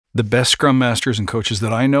The best Scrum Masters and coaches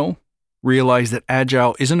that I know realize that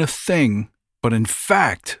Agile isn't a thing, but in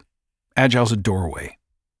fact, Agile's a doorway.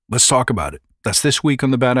 Let's talk about it. That's this week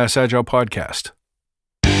on the Badass Agile podcast.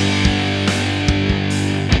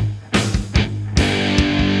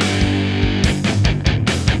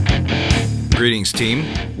 Greetings, team.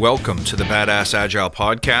 Welcome to the Badass Agile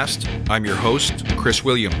podcast. I'm your host, Chris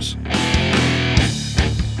Williams.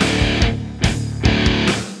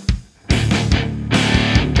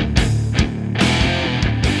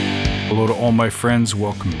 Hello to all my friends.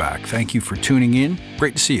 Welcome back. Thank you for tuning in.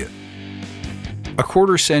 Great to see you. A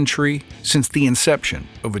quarter century since the inception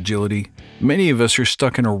of agility, many of us are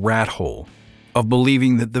stuck in a rat hole of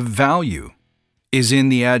believing that the value is in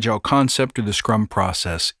the Agile concept or the Scrum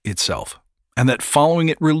process itself, and that following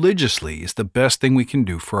it religiously is the best thing we can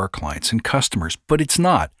do for our clients and customers. But it's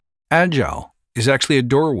not. Agile is actually a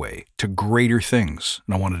doorway to greater things,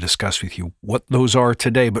 and I want to discuss with you what those are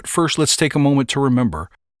today. But first, let's take a moment to remember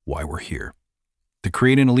why we're here. To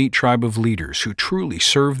create an elite tribe of leaders who truly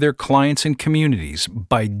serve their clients and communities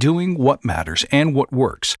by doing what matters and what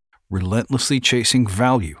works, relentlessly chasing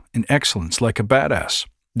value and excellence like a badass.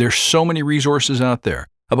 There's so many resources out there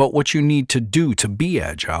about what you need to do to be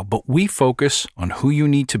agile, but we focus on who you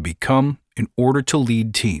need to become in order to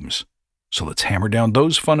lead teams. So let's hammer down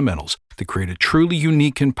those fundamentals to create a truly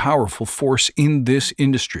unique and powerful force in this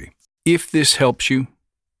industry. If this helps you,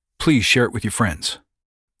 please share it with your friends.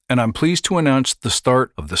 And I'm pleased to announce the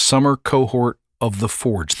start of the summer cohort of The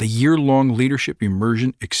Forge, the year-long leadership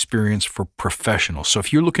immersion experience for professionals. So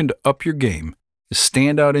if you're looking to up your game, to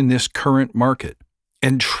stand out in this current market,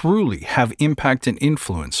 and truly have impact and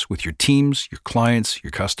influence with your teams, your clients,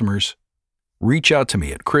 your customers, reach out to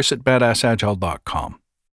me at chris@badassagile.com.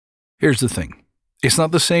 Here's the thing. It's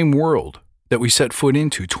not the same world that we set foot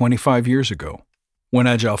into 25 years ago. When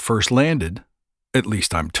Agile first landed, at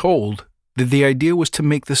least I'm told, that the idea was to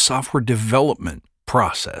make the software development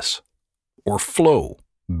process or flow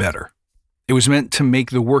better. It was meant to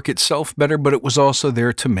make the work itself better, but it was also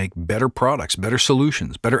there to make better products, better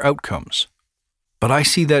solutions, better outcomes. But I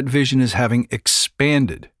see that vision as having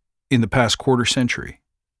expanded in the past quarter century.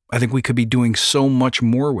 I think we could be doing so much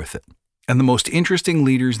more with it. And the most interesting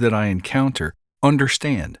leaders that I encounter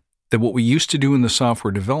understand that what we used to do in the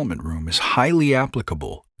software development room is highly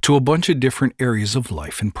applicable to a bunch of different areas of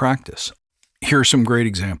life and practice. Here are some great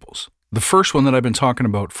examples. The first one that I've been talking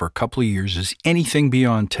about for a couple of years is anything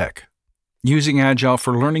beyond tech. Using Agile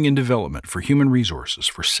for learning and development, for human resources,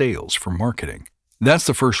 for sales, for marketing. That's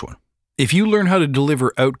the first one. If you learn how to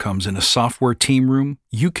deliver outcomes in a software team room,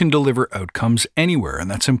 you can deliver outcomes anywhere.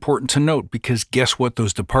 And that's important to note because guess what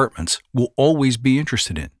those departments will always be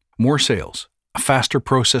interested in? More sales, a faster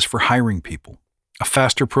process for hiring people, a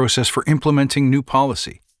faster process for implementing new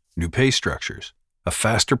policy, new pay structures, a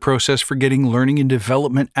faster process for getting learning and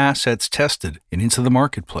development assets tested and into the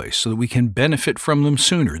marketplace so that we can benefit from them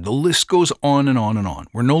sooner. The list goes on and on and on.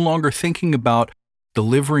 We're no longer thinking about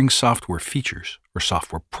delivering software features or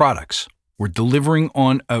software products. We're delivering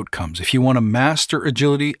on outcomes. If you want to master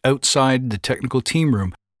agility outside the technical team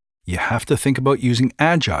room, you have to think about using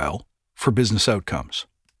Agile for business outcomes.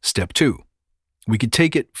 Step 2, we could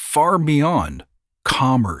take it far beyond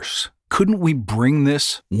commerce. Couldn't we bring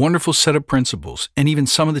this wonderful set of principles and even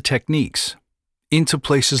some of the techniques into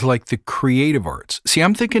places like the creative arts? See,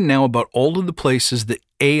 I'm thinking now about all of the places that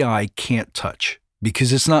AI can't touch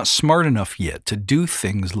because it's not smart enough yet to do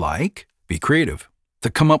things like be creative, to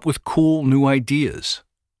come up with cool new ideas,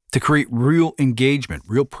 to create real engagement,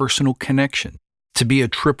 real personal connection, to be a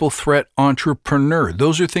triple threat entrepreneur.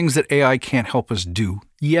 Those are things that AI can't help us do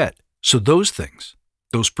yet. So those things,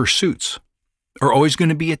 those pursuits, are always going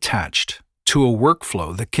to be attached to a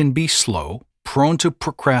workflow that can be slow, prone to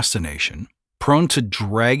procrastination, prone to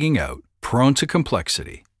dragging out, prone to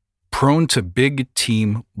complexity, prone to big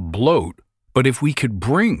team bloat. But if we could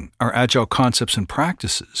bring our Agile concepts and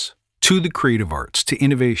practices to the creative arts, to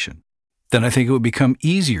innovation, then I think it would become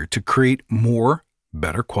easier to create more,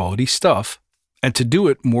 better quality stuff and to do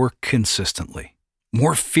it more consistently,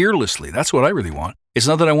 more fearlessly. That's what I really want. It's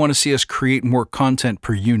not that I want to see us create more content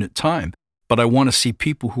per unit time, but I want to see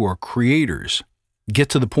people who are creators get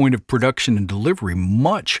to the point of production and delivery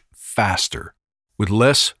much faster with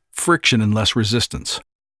less friction and less resistance.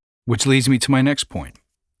 Which leads me to my next point.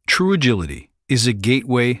 True agility is a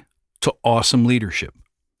gateway to awesome leadership.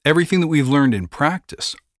 Everything that we've learned in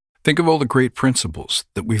practice. Think of all the great principles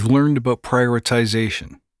that we've learned about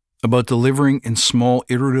prioritization, about delivering in small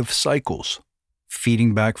iterative cycles,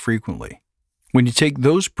 feeding back frequently. When you take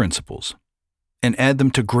those principles and add them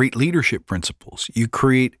to great leadership principles, you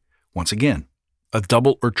create, once again, a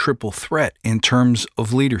double or triple threat in terms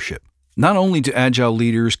of leadership. Not only do Agile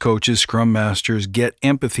leaders, coaches, Scrum Masters get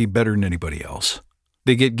empathy better than anybody else,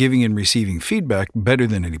 they get giving and receiving feedback better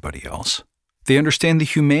than anybody else. They understand the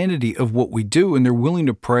humanity of what we do, and they're willing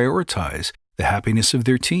to prioritize the happiness of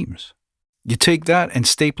their teams. You take that and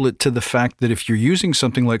staple it to the fact that if you're using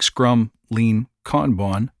something like Scrum, Lean,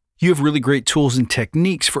 Kanban, you have really great tools and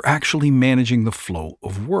techniques for actually managing the flow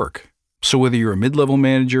of work. So whether you're a mid-level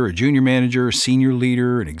manager, a junior manager, a senior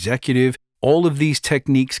leader, an executive, all of these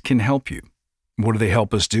techniques can help you. What do they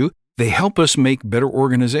help us do? They help us make better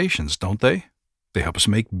organizations, don't they? They help us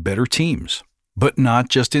make better teams, but not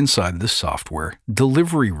just inside the software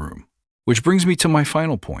delivery room. Which brings me to my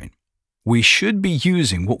final point. We should be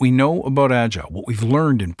using what we know about Agile, what we've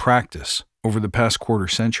learned in practice over the past quarter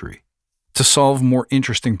century, to solve more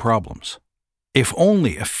interesting problems. If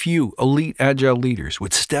only a few elite Agile leaders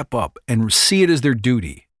would step up and see it as their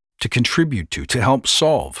duty to contribute to help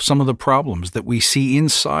solve some of the problems that we see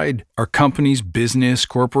inside our companies, business,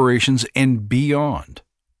 corporations, and beyond.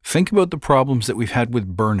 Think about the problems that we've had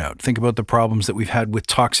with burnout. Think about the problems that we've had with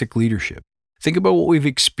toxic leadership. Think about what we've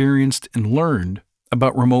experienced and learned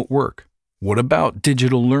about remote work. What about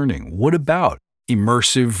digital learning? What about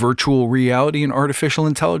immersive virtual reality and artificial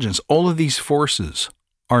intelligence? All of these forces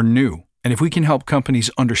are new. And if we can help companies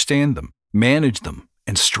understand them, manage them,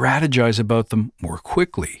 and strategize about them more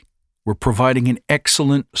quickly, we're providing an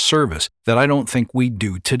excellent service that I don't think we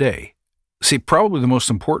do today. See, probably the most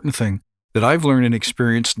important thing that I've learned and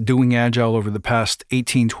experienced doing Agile over the past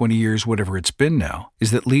 18, 20 years, whatever it's been now, is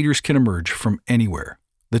that leaders can emerge from anywhere.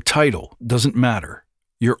 The title doesn't matter.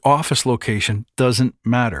 Your office location doesn't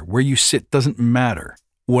matter. Where you sit doesn't matter.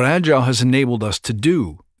 What Agile has enabled us to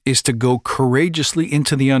do is to go courageously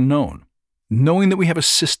into the unknown, knowing that we have a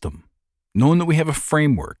system, knowing that we have a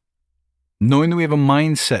framework, knowing that we have a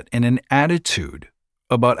mindset and an attitude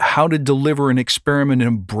about how to deliver an experiment and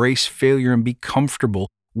embrace failure and be comfortable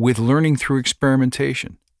with learning through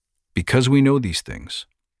experimentation. Because we know these things,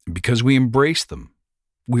 because we embrace them,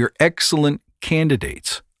 we are excellent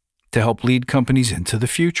candidates to help lead companies into the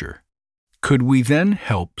future. Could we then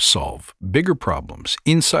help solve bigger problems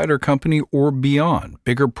inside our company or beyond?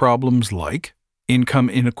 Bigger problems like income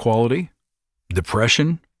inequality,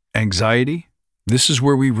 depression, anxiety? This is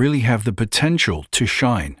where we really have the potential to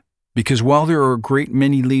shine. Because while there are a great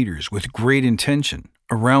many leaders with great intention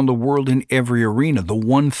around the world in every arena, the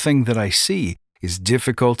one thing that I see is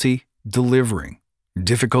difficulty delivering,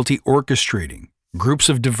 difficulty orchestrating groups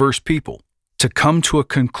of diverse people to come to a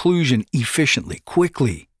conclusion efficiently,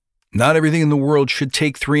 quickly. Not everything in the world should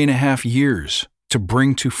take 3.5 years to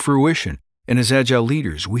bring to fruition. And as Agile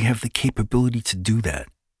leaders, we have the capability to do that.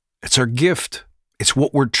 It's our gift. It's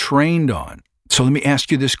what we're trained on. So let me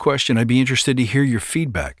ask you this question. I'd be interested to hear your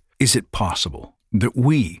feedback. Is it possible that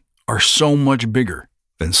we are so much bigger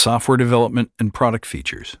than software development and product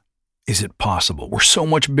features? Is it possible we're so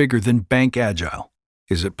much bigger than Bank Agile?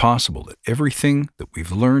 Is it possible that everything that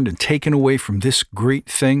we've learned and taken away from this great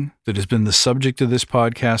thing that has been the subject of this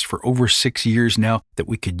podcast for over 6 years now, that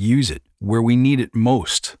we could use it where we need it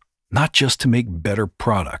most, not just to make better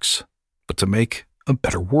products, but to make a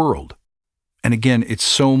better world? And again, it's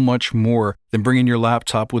so much more than bringing your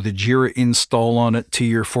laptop with a Jira install on it to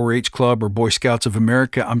your 4-H Club or Boy Scouts of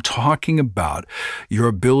America. I'm talking about your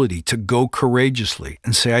ability to go courageously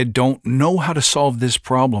and say, I don't know how to solve this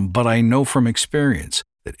problem, but I know from experience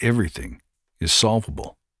that everything is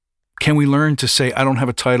solvable. Can we learn to say, I don't have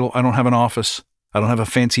a title, I don't have an office, I don't have a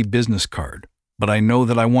fancy business card, but I know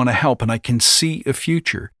that I want to help and I can see a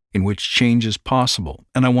future in which change is possible,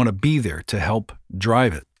 and I want to be there to help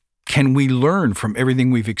drive it? Can we learn from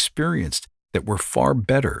everything we've experienced that we're far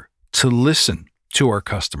better to listen to our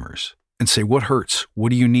customers and say, what hurts?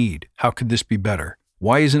 What do you need? How could this be better?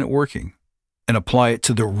 Why isn't it working? And apply it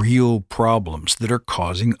to the real problems that are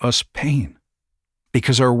causing us pain.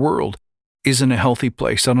 Because our world isn't a healthy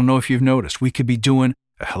place. I don't know if you've noticed. We could be doing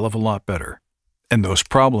a hell of a lot better. And those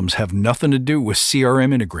problems have nothing to do with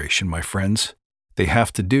CRM integration, my friends. They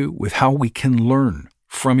have to do with how we can learn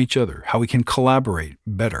from each other, how we can collaborate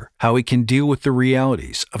better, how we can deal with the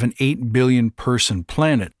realities of an 8 billion person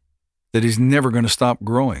planet that is never going to stop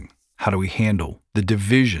growing. How do we handle the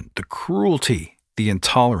division, the cruelty, the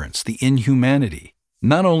intolerance, the inhumanity?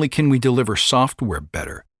 Not only can we deliver software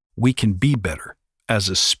better, we can be better as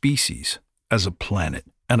a species, as a planet.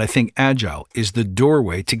 And I think Agile is the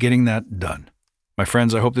doorway to getting that done. My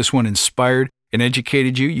friends, I hope this one inspired and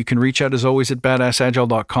educated you. You can reach out as always at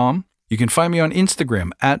badassagile.com. You can find me on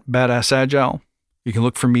Instagram at Badass Agile. You can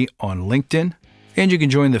look for me on LinkedIn, and you can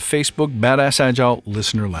join the Facebook Badass Agile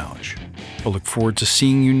Listener Lounge. I look forward to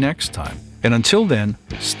seeing you next time And until then,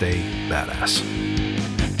 stay badass.